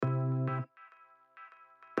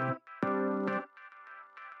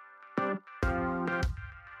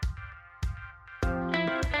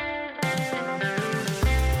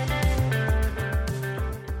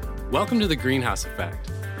Welcome to the Greenhouse Effect.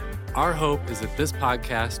 Our hope is that this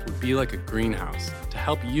podcast would be like a greenhouse to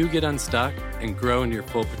help you get unstuck and grow into your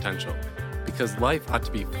full potential, because life ought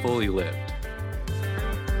to be fully lived.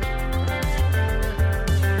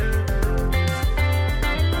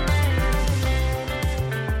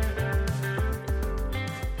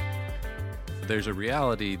 There's a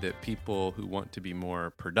reality that people who want to be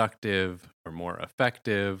more productive or more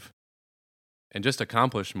effective and just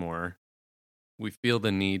accomplish more, we feel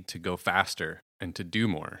the need to go faster and to do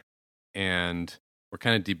more. And we're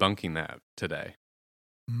kind of debunking that today.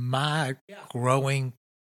 My growing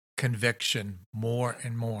conviction more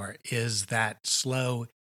and more is that slow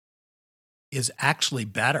is actually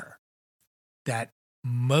better, that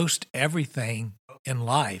most everything in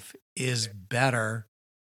life is better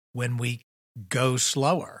when we go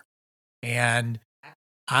slower. And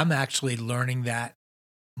I'm actually learning that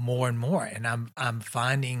more and more. And I'm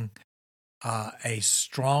finding a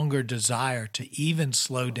stronger desire to even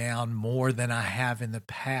slow down more than I have in the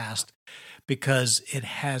past, because it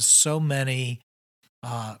has so many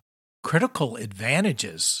critical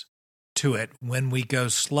advantages to it when we go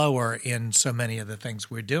slower in so many of the things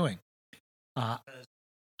we're doing. I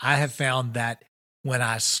have found that when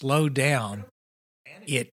I slow down,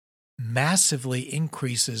 it massively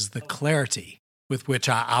increases the clarity with which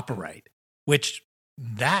I operate, which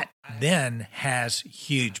that then has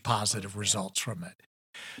huge positive results from it.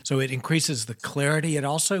 So it increases the clarity. It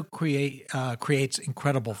also creates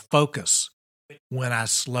incredible focus when I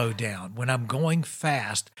slow down. When I'm going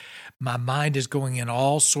fast, my mind is going in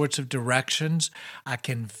all sorts of directions. I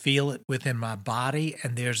can feel it within my body,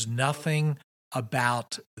 and there's nothing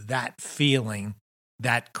about that feeling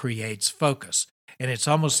that creates focus. And it's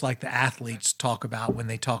almost like the athletes talk about when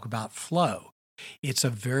they talk about flow. It's a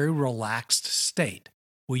very relaxed state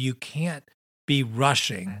where you can't be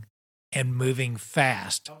rushing and moving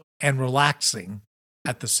fast and relaxing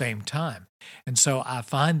at the same time. And so I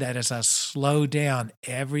find that as I slow down,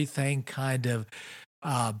 everything kind of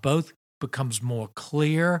both becomes more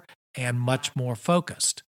clear and much more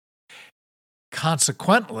focused.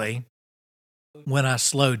 Consequently, when I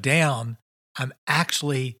slow down, I'm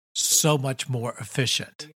actually so much more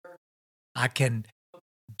efficient. I can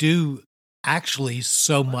do actually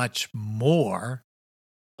so much more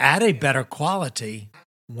at a better quality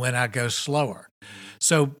when I go slower.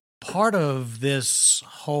 So part of this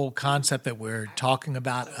whole concept that we're talking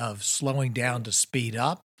about of slowing down to speed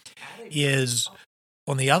up is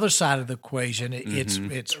on the other side of the equation.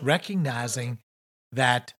 It's recognizing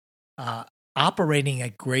that operating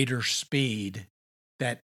at greater speed,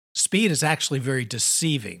 that speed is actually very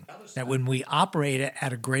deceiving, that when we operate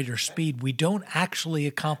at a greater speed, we don't actually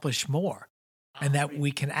accomplish more, and that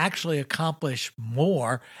we can actually accomplish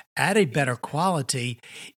more at a better quality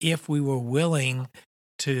if we were willing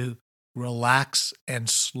to relax and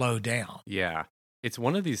slow down. Yeah. It's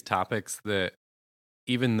one of these topics that,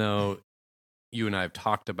 even though you and I have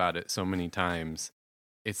talked about it so many times,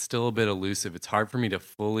 it's still a bit elusive. It's hard for me to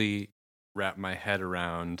fully wrap my head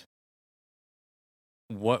around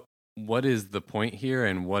what is the point here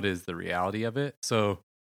and what is the reality of it. So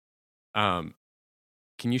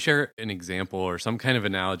can you share an example or some kind of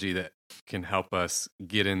analogy that can help us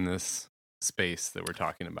get in this space that we're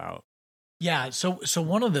talking about? Yeah, so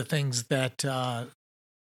one of the things that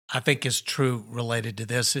I think is true related to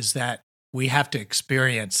this is that we have to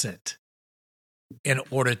experience it in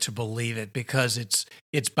order to believe it, because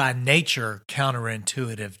it's by nature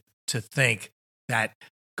counterintuitive to think that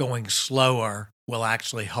going slower will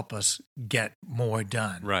actually help us get more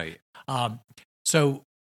done. Right. So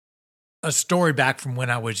a story back from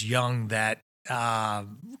when I was young that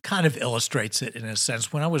kind of illustrates it in a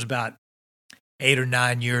sense. When I was about 8 or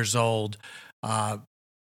 9 years old,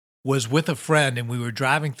 was with a friend, and we were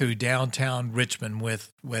driving through downtown Richmond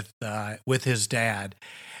with his dad,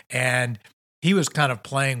 and he was kind of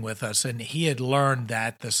playing with us, and he had learned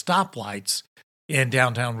that the stoplights in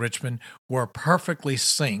downtown Richmond were perfectly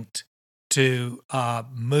synced to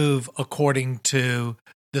move according to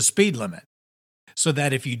the speed limit, so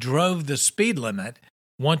that if you drove the speed limit,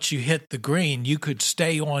 once you hit the green, you could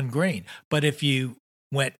stay on green. But if you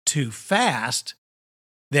went too fast,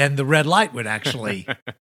 then the red light would actually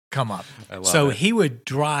come up. So he would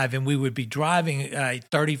drive, and we would be driving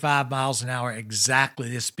 35 miles an hour, exactly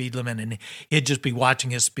the speed limit, and he'd just be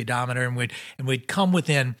watching his speedometer, and we'd come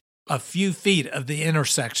within a few feet of the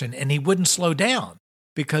intersection, and he wouldn't slow down,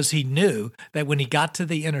 because he knew that when he got to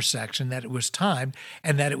the intersection that it was timed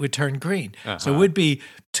and that it would turn green. So it would be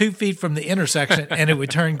 2 feet from the intersection and it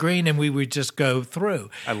would turn green, and we would just go through.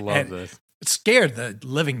 I love this. scared the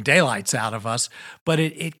living daylights out of us, but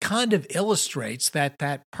it kind of illustrates that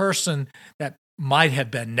that person that might have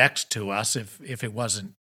been next to us if it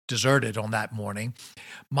wasn't deserted on that morning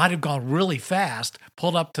might have gone really fast,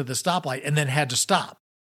 pulled up to the stoplight, and then had to stop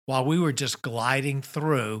while we were just gliding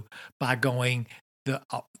through by going the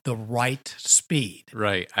right speed.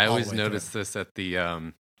 Right. I all the always way notice through. this at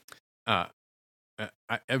the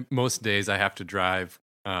most days I have to drive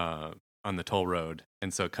on the toll road,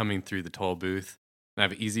 and so coming through the toll booth, and I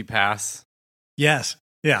have an easy pass Yes.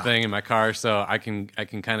 Yeah. thing in my car, so I can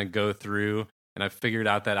kind of go through, and I've figured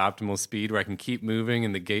out that optimal speed where I can keep moving,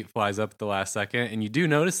 and the gate flies up at the last second. And you do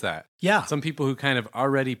notice that Yeah. some people who kind of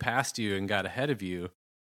already passed you and got ahead of you,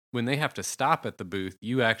 when they have to stop at the booth,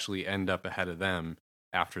 you actually end up ahead of them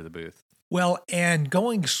after the booth. Well, and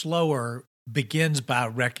going slower begins by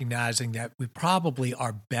recognizing that we probably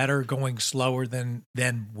are better going slower than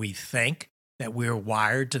we think, that we're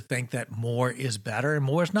wired to think that more is better, and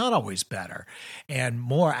more is not always better. And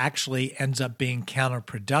more actually ends up being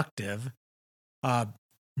counterproductive,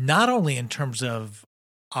 not only in terms of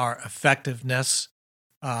our effectiveness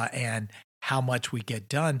and how much we get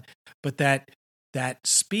done, but that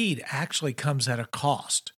speed actually comes at a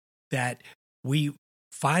cost, that we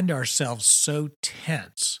find ourselves so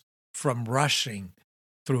tense from rushing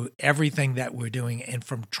through everything that we're doing and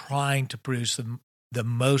from trying to produce the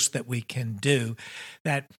most that we can do,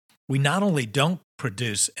 that we not only don't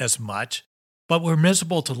produce as much, but we're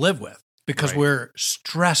miserable to live with because Right. we're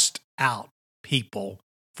stressed out people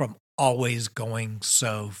from always going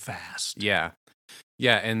so fast. Yeah.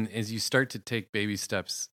 Yeah. And as you start to take baby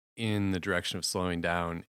steps in the direction of slowing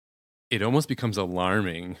down, it almost becomes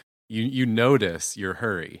alarming. You notice your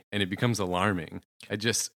hurry, and it becomes alarming. I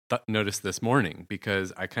just noticed this morning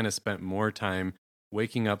because I kind of spent more time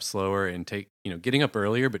waking up slower and getting up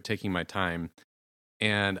earlier, but taking my time.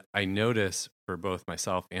 And I notice for both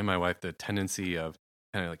myself and my wife the tendency of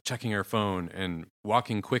kind of like checking our phone and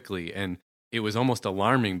walking quickly. And it was almost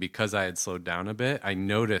alarming because I had slowed down a bit. I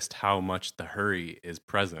noticed how much the hurry is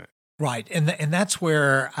present. Right. And that's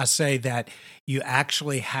where I say that you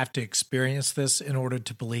actually have to experience this in order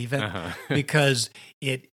to believe it, Uh-huh. because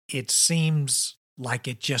it seems like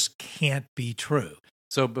it just can't be true.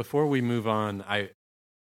 So before we move on,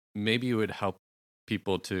 maybe it would help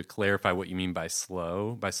people to clarify what you mean by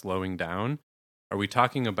slowing down. Are we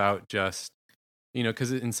talking about just,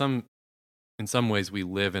 because in some ways we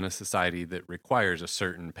live in a society that requires a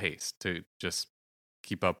certain pace to just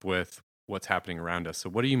keep up with what's happening around us. So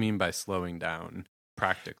what do you mean by slowing down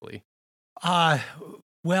practically? Well,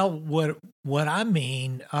 what I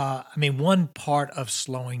mean, one part of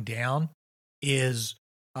slowing down is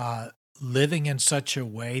living in such a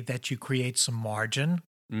way that you create some margin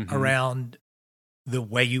Mhm. around the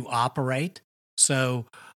way you operate. So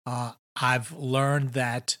I've learned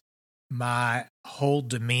that my whole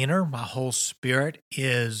demeanor, my whole spirit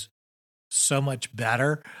is so much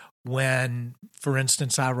better when, for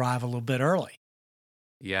instance, I arrive a little bit early.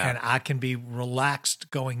 Yeah. And I can be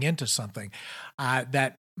relaxed going into something.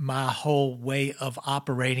 That my whole way of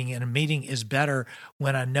operating in a meeting is better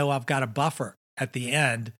when I know I've got a buffer at the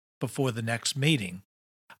end before the next meeting.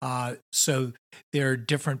 So there are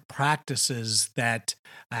different practices that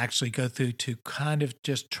I actually go through to kind of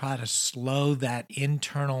just try to slow that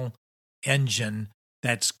internal engine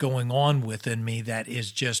that's going on within me that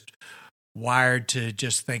is just wired to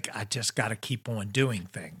just think I just got to keep on doing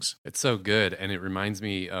things. It's so good, and it reminds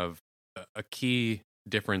me of a key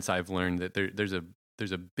difference I've learned, that there's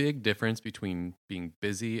a big difference between being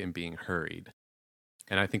busy and being hurried.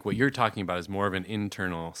 And I think what you're talking about is more of an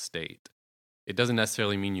internal state. It doesn't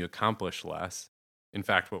necessarily mean you accomplish less. In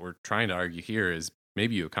fact, what we're trying to argue here is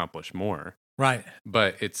maybe you accomplish more. Right.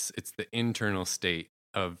 But it's the internal state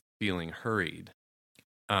of feeling hurried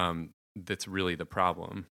that's really the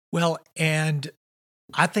problem. Well, and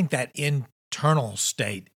I think that internal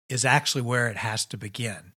state is actually where it has to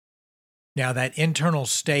begin. Now, that internal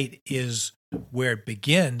state is where it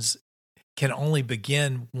begins, can only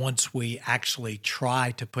begin once we actually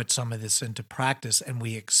try to put some of this into practice and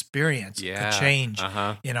we experience a change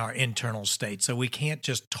in our internal state. So we can't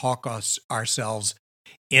just talk ourselves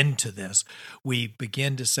into this. We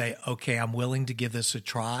begin to say, okay, I'm willing to give this a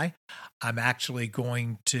try. I'm actually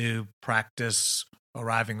going to practice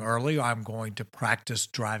arriving early, or I'm going to practice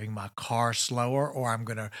driving my car slower, or I'm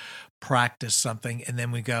going to practice something. And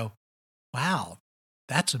then we go, wow,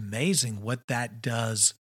 that's amazing what that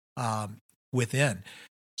does within.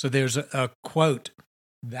 So there's a quote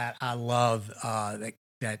that I love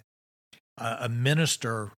that a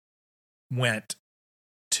minister went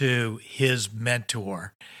to his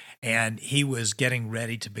mentor and he was getting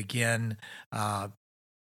ready to begin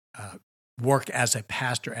work as a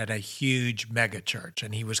pastor at a huge mega church,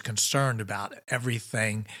 and he was concerned about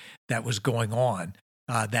everything that was going on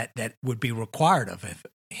that would be required of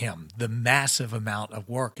him, the massive amount of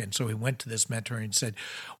work. And so he went to this mentor and said,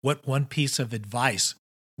 "What one piece of advice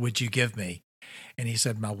would you give me?" And he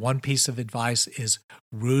said, "My one piece of advice is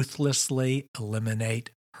ruthlessly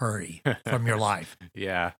eliminate hurry from your life."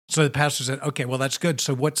 Yeah. So the pastor said, "Okay, well, that's good.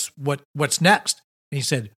 So what's next?" And he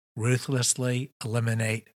said, "Ruthlessly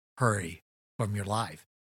eliminate hurry from your life."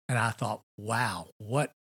 And I thought, wow,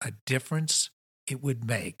 what a difference it would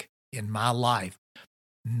make in my life,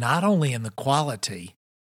 not only in the quality,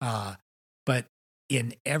 but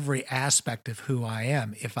in every aspect of who I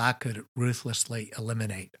am, if I could ruthlessly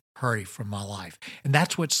eliminate hurry from my life. And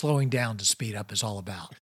that's what slowing down to speed up is all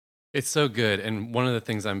about. It's so good. And one of the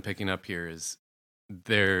things I'm picking up here is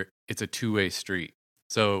it's a two-way street.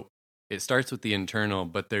 So it starts with the internal,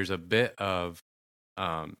 but there's a bit of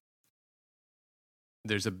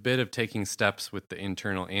taking steps with the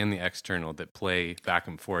internal and the external that play back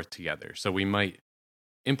and forth together. So we might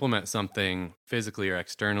implement something physically or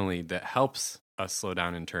externally that helps us slow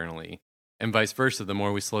down internally, and vice versa. The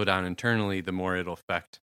more we slow down internally, the more it'll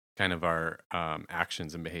affect kind of our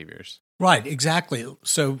actions and behaviors. Right, exactly.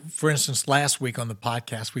 So, for instance, last week on the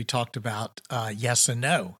podcast, we talked about yes and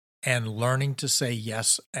no, and learning to say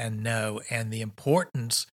yes and no, and the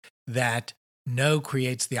importance that no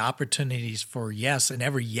creates the opportunities for yes, and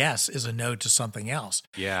every yes is a no to something else.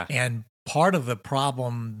 Yeah. And part of the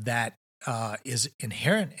problem that is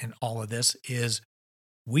inherent in all of this is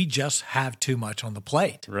we just have too much on the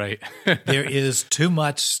plate. Right. There is too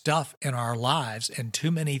much stuff in our lives and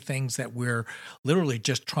too many things that we're literally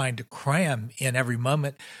just trying to cram in every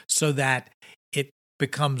moment so that it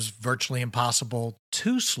becomes virtually impossible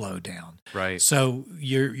to slow down. Right. So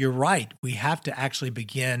you're right. We have to actually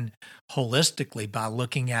begin holistically by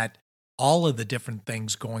looking at all of the different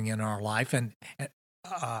things going in our life. And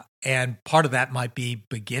part of that might be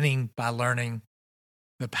beginning by learning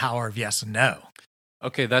the power of yes and no.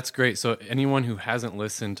 Okay, that's great. So anyone who hasn't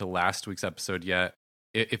listened to last week's episode yet,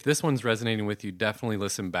 if this one's resonating with you, definitely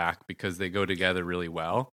listen back because they go together really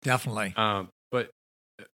well. Definitely. But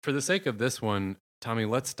for the sake of this one, Tommy,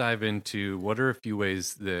 let's dive into what are a few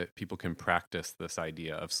ways that people can practice this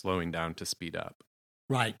idea of slowing down to speed up.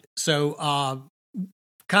 Right. So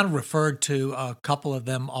kind of referred to a couple of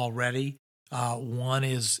them already. One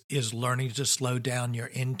is learning to slow down your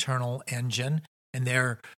internal engine. And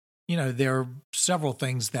there are several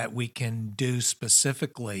things that we can do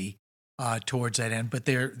specifically towards that end, but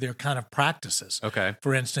they're kind of practices. Okay.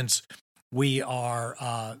 For instance, we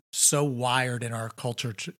are so wired in our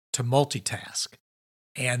culture to multitask,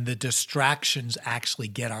 and the distractions actually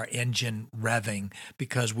get our engine revving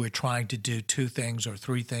because we're trying to do 2 things or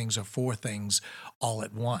 3 things or 4 things all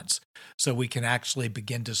at once. So we can actually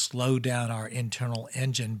begin to slow down our internal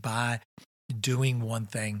engine by doing one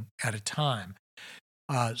thing at a time.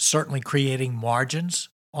 Certainly creating margins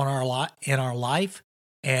on in our life.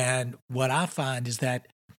 And what I find is that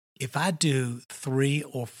if I do 3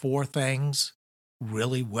 or 4 things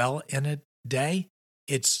really well in a day,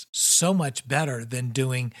 it's so much better than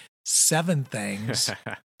doing 7 things,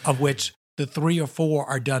 of which the 3 or 4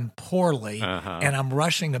 are done poorly, and I'm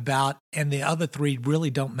rushing about, and the other 3 really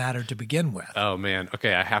don't matter to begin with. Oh, man.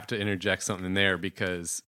 Okay, I have to interject something there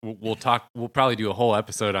because we'll probably do a whole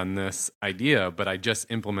episode on this idea, but I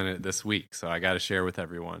just implemented it this week, so I got to share with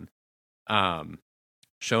everyone.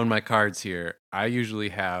 Showing my cards here, I usually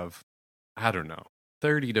have,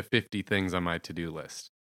 30 to 50 things on my to-do list.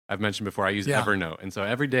 I've mentioned before, I use Evernote, and so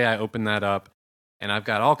every day I open that up, and I've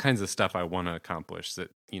got all kinds of stuff I want to accomplish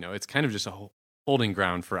that, it's kind of just a holding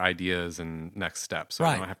ground for ideas and next steps, so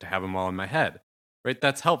I don't have to have them all in my head, right?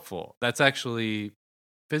 That's helpful. That's actually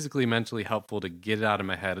physically, mentally helpful to get it out of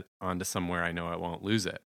my head onto somewhere I know I won't lose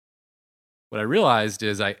it. What I realized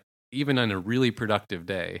is even on a really productive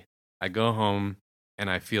day, I go home and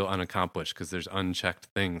I feel unaccomplished because there's unchecked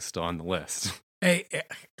things still on the list. Hey,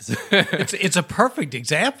 it's a perfect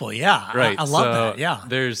example. Yeah. Right. I love that. Yeah.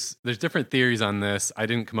 There's different theories on this. I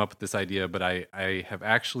didn't come up with this idea, but I have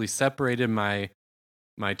actually separated my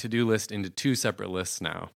to-do list into 2 separate lists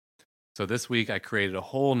now. So this week I created a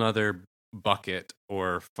whole nother bucket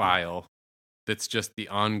or file that's just the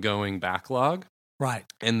ongoing backlog. Right.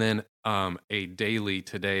 And then a daily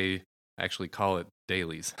today, I actually call it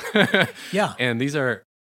dailies. Yeah. And there's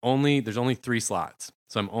only 3 slots.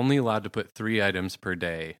 So I'm only allowed to put 3 items per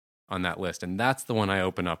day on that list. And that's the one I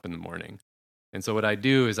open up in the morning. And so what I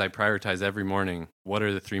do is I prioritize every morning, what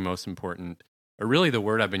are the 3 most important, or really the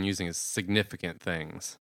word I've been using is significant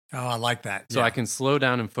things Oh, I like that. So I can slow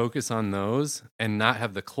down and focus on those and not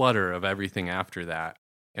have the clutter of everything after that.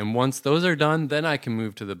 And once those are done, then I can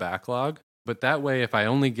move to the backlog. But that way, if I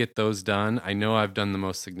only get those done, I know I've done the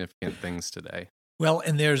most significant things today. Well,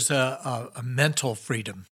 and there's a mental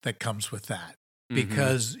freedom that comes with that,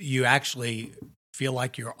 because you actually feel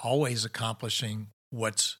like you're always accomplishing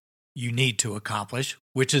what you need to accomplish,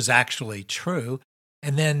 which is actually true.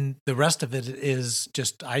 And then the rest of it is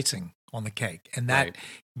just icing on the cake. And that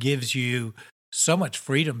gives you so much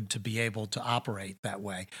freedom to be able to operate that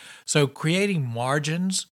way. So creating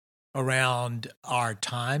margins around our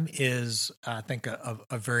time is, I think,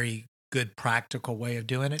 a very good practical way of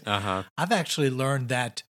doing it. I've actually learned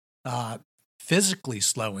that physically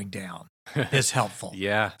slowing down is helpful.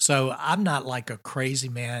 Yeah. So I'm not like a crazy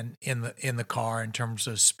man in the car in terms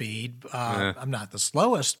of speed. I'm not the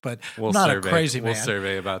slowest, but I'm not a crazy man. We'll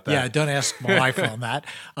survey about that. Yeah, don't ask my wife on that.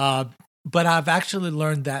 But I've actually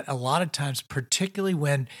learned that a lot of times, particularly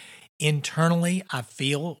when internally I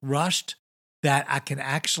feel rushed, that I can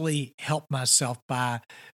actually help myself by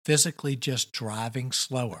physically just driving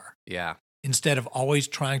slower. Yeah. Instead of always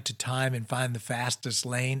trying to time and find the fastest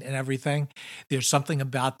lane and everything. There's something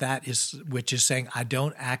about that which is saying, I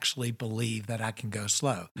don't actually believe that I can go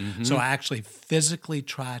slow. So I actually physically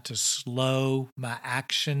try to slow my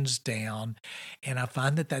actions down, and I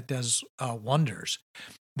find that does wonders.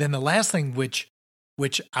 Then the last thing which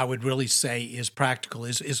I would really say is practical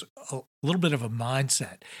is a little bit of a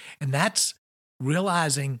mindset. And that's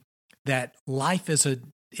realizing that life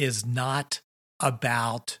is not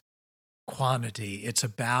about quantity. It's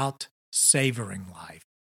about savoring life.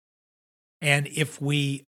 And if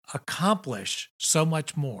we accomplish so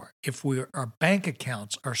much more, if our bank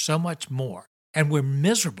accounts are so much more, and we're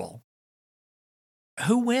miserable,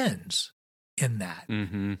 who wins in that?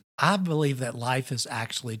 I believe that life is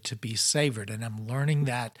actually to be savored, and I'm learning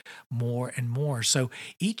that more and more. So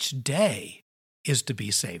each day is to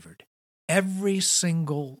be savored. Every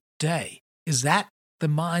single day. Is that the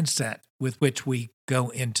mindset with which we go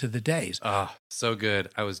into the days? So good.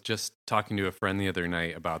 I was just talking to a friend the other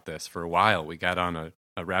night about this. For a while, we got on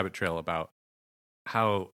a rabbit trail about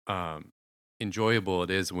how enjoyable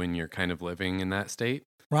it is when you're kind of living in that state.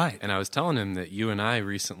 Right. And I was telling him that you and I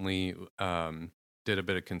recently did a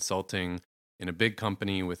bit of consulting in a big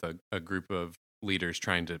company with a group of leaders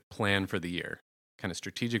trying to plan for the year, kind of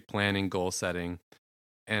strategic planning, goal setting.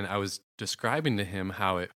 And I was describing to him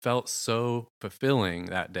how it felt so fulfilling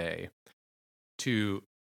that day to,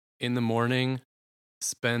 in the morning,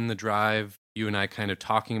 spend the drive, you and I kind of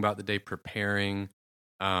talking about the day, preparing,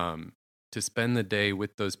 to spend the day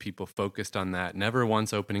with those people focused on that, never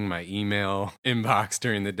once opening my email inbox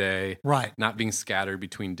during the day, right? Not being scattered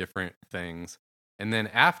between different things. And then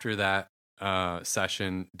after that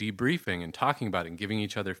session, debriefing and talking about it and giving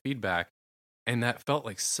each other feedback. And that felt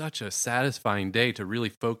like such a satisfying day to really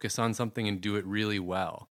focus on something and do it really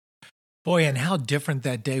well. Boy, and how different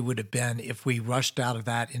that day would have been if we rushed out of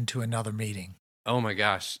that into another meeting. Oh my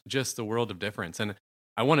gosh, just the world of difference. And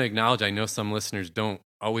I want to acknowledge, I know some listeners don't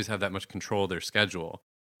always have that much control of their schedule.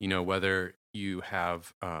 You know, whether you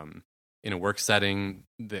have in a work setting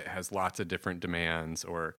that has lots of different demands,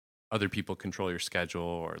 or other people control your schedule,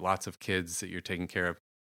 or lots of kids that you're taking care of.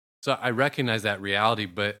 So I recognize that reality,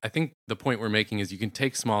 but I think the point we're making is you can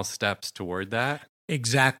take small steps toward that.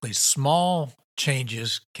 Exactly. Small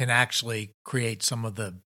changes can actually create some of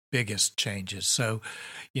the biggest changes. So,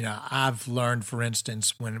 you know, I've learned, for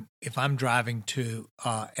instance, if I'm driving to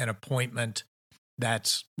an appointment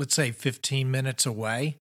that's, let's say, 15 minutes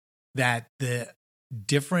away, that the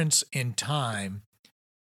difference in time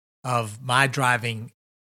of my driving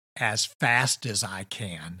as fast as I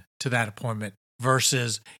can to that appointment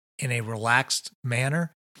versus in a relaxed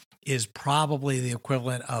manner is probably the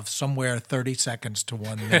equivalent of somewhere 30 seconds to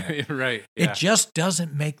 1 minute. Right. Yeah. It just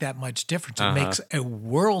doesn't make that much difference. It makes a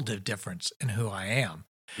world of difference in who I am.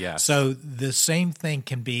 Yeah. So the same thing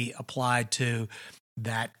can be applied to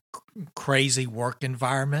that crazy work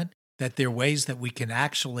environment, that there are ways that we can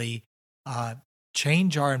actually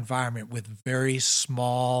change our environment with very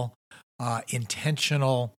small,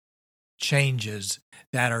 intentional changes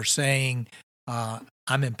that are saying,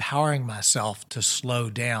 I'm empowering myself to slow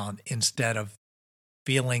down instead of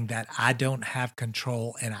feeling that I don't have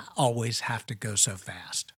control and I always have to go so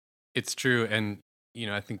fast. It's true. And, you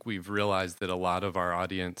know, I think we've realized that a lot of our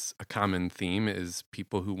audience, a common theme is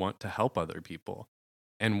people who want to help other people.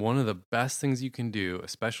 And one of the best things you can do,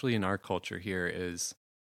 especially in our culture here, is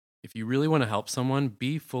if you really want to help someone,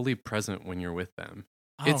 be fully present when you're with them.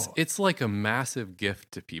 It's like a massive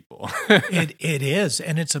gift to people. It is.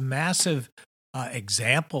 And it's a massive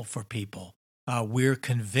example for people we're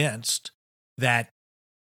convinced that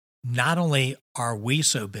not only are we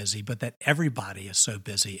so busy, but that everybody is so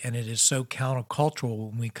busy. And it is so countercultural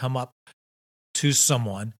when we come up to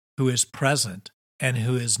someone who is present and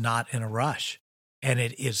who is not in a rush. And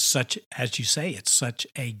it is such, as you say, it's such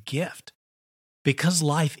a gift because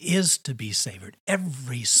life is to be savored.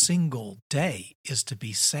 Every single day is to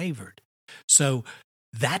be savored. So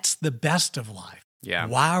that's the best of life. Yeah.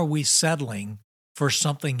 Why are we settling for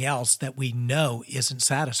something else that we know isn't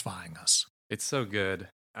satisfying us? It's so good.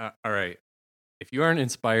 All right. If you aren't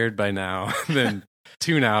inspired by now, then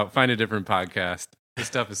tune out, find a different podcast. This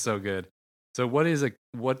stuff is so good. So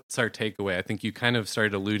what's our takeaway? I think you kind of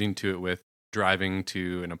started alluding to it with driving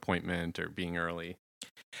to an appointment or being early.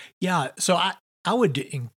 Yeah. So I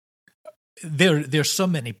would, there's so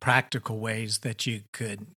many practical ways that you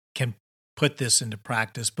can put this into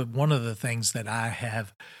practice. But one of the things that I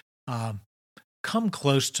have come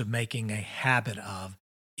close to making a habit of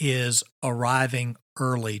is arriving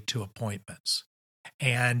early to appointments.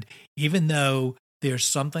 And even though there's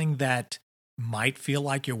something that might feel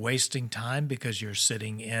like you're wasting time because you're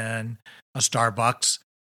sitting in a Starbucks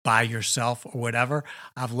by yourself or whatever,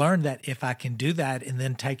 I've learned that if I can do that and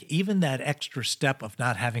then take even that extra step of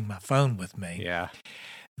not having my phone with me,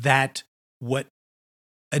 that what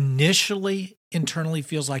initially internally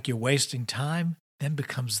feels like you're wasting time then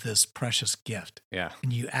becomes this precious gift. Yeah.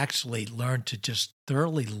 And you actually learn to just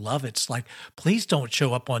thoroughly love it. It's like, please don't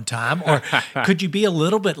show up on time, or could you be a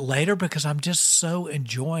little bit later because I'm just so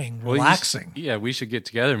enjoying relaxing. We should get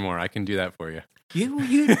together more. I can do that for you.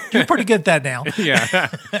 You're pretty good at that now. Yeah.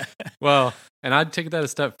 Well, and I'd take that a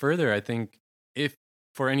step further. I think if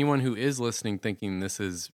for anyone who is listening thinking this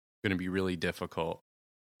is going to be really difficult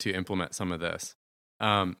to implement some of this,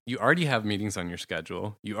 you already have meetings on your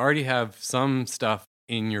schedule. You already have some stuff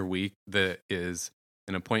in your week that is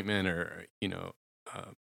an appointment or,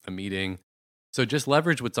 a meeting. So just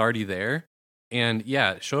leverage what's already there. And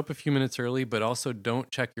show up a few minutes early, but also don't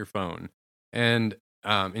check your phone. And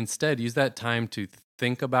instead, use that time to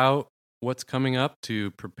think about what's coming up, to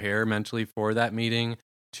prepare mentally for that meeting,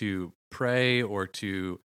 to pray, or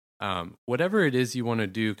to whatever it is you want to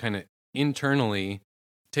do kind of internally.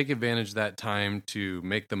 Take advantage of that time to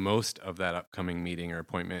make the most of that upcoming meeting or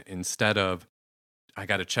appointment instead of, I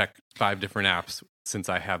got to check 5 different apps since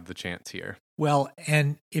I have the chance here. Well,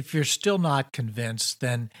 and if you're still not convinced,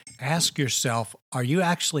 then ask yourself, are you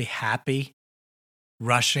actually happy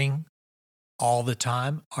rushing all the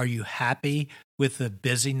time? Are you happy with the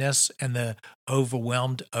busyness and the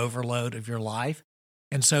overwhelmed overload of your life?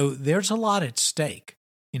 And so there's a lot at stake.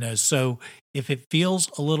 So if it feels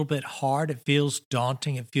a little bit hard, it feels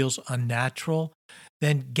daunting, it feels unnatural,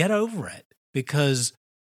 then get over it because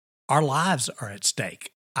our lives are at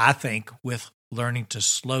stake, I think, with learning to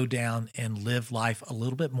slow down and live life a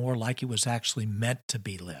little bit more like it was actually meant to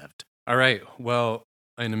be lived. All right. Well,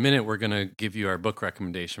 in a minute, we're going to give you our book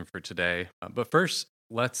recommendation for today. But first,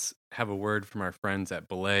 let's have a word from our friends at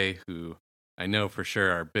Belay, who I know for sure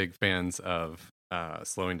are big fans of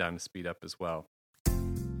slowing down to speed up as well.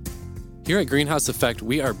 Here at Greenhouse Effect,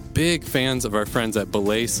 we are big fans of our friends at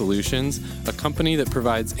Belay Solutions, a company that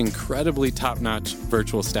provides incredibly top-notch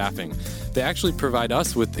virtual staffing. They actually provide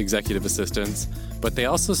us with executive assistants, but they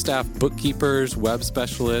also staff bookkeepers, web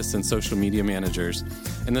specialists, and social media managers.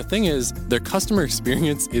 And the thing is, their customer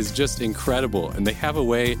experience is just incredible, and they have a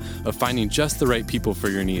way of finding just the right people for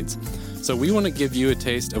your needs. So we want to give you a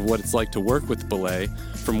taste of what it's like to work with Belay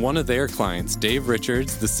from one of their clients, Dave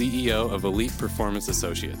Richards, the CEO of Elite Performance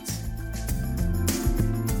Associates.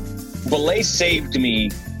 Belay saved me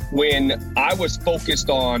when I was focused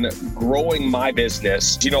on growing my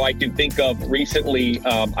business. I can think of recently,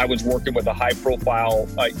 I was working with a high-profile,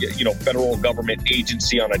 federal government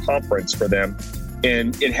agency on a conference for them,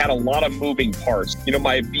 and it had a lot of moving parts.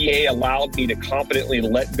 My BA allowed me to confidently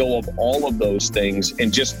let go of all of those things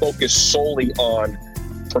and just focus solely on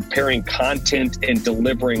preparing content and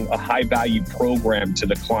delivering a high-value program to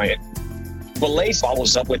the client. Belay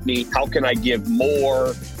follows up with me. How can I give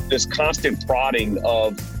more? This constant prodding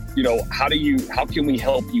of, how can we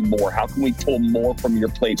help you more? How can we pull more from your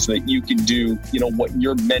plate so that you can do, what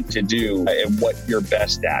you're meant to do and what you're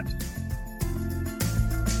best at?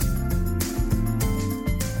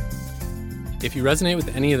 If you resonate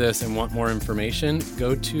with any of this and want more information,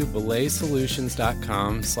 go to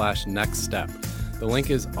belaysolutions.com/nextstep. The link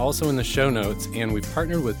is also in the show notes, and we've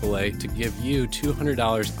partnered with Belay to give you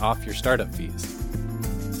 $200 off your startup fees.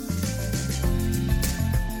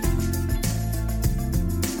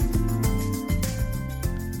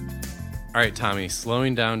 All right, Tommy,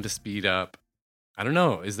 slowing down to speed up. I don't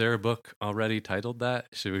know. Is there a book already titled that?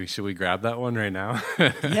 Should we grab that one right now?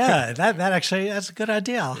 Yeah, that actually, that's a good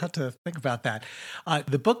idea. I'll have to think about that.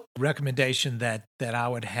 The book recommendation that I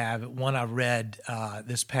would have, one I read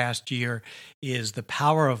this past year, is The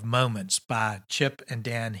Power of Moments by Chip and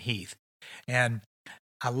Dan Heath. And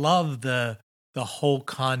I love the whole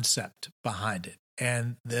concept behind it.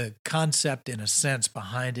 And the concept, in a sense,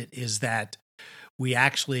 behind it is that we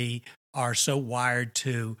actually are so wired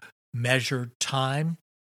to measure time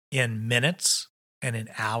in minutes and in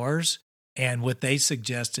hours. And what they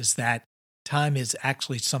suggest is that time is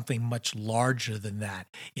actually something much larger than that.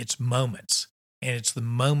 It's moments, and it's the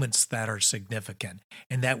moments that are significant,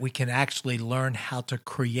 and that we can actually learn how to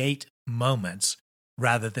create moments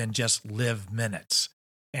rather than just live minutes.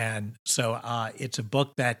 And so it's a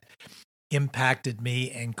book that impacted me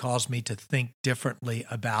and caused me to think differently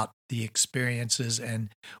about the experiences and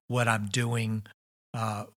what I'm doing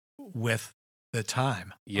with the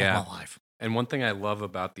time of my life. And one thing I love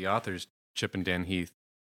about the authors, Chip and Dan Heath,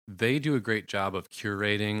 they do a great job of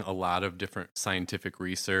curating a lot of different scientific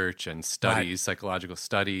research and studies, psychological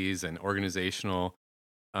studies and organizational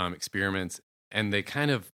experiments, and they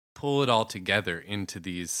kind of pull it all together into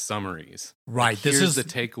these summaries. Right. Like, here's the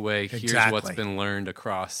takeaway. Here's exactly what's been learned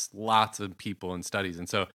across lots of people and studies. And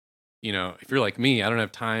so, you know, if you're like me, I don't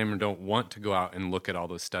have time or don't want to go out and look at all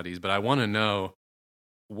those studies, but I want to know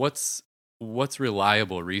what's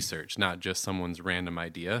reliable research, not just someone's random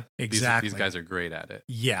idea. Exactly. These guys are great at it.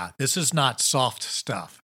 Yeah, this is not soft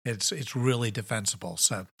stuff. It's really defensible.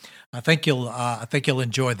 So I think you'll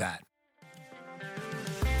enjoy that.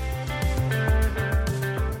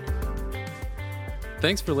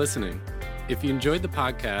 Thanks for listening. If you enjoyed the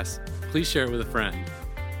podcast, please share it with a friend.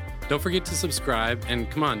 Don't forget to subscribe, and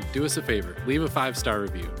come on, do us a favor. Leave a 5-star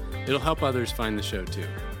review. It'll help others find the show too.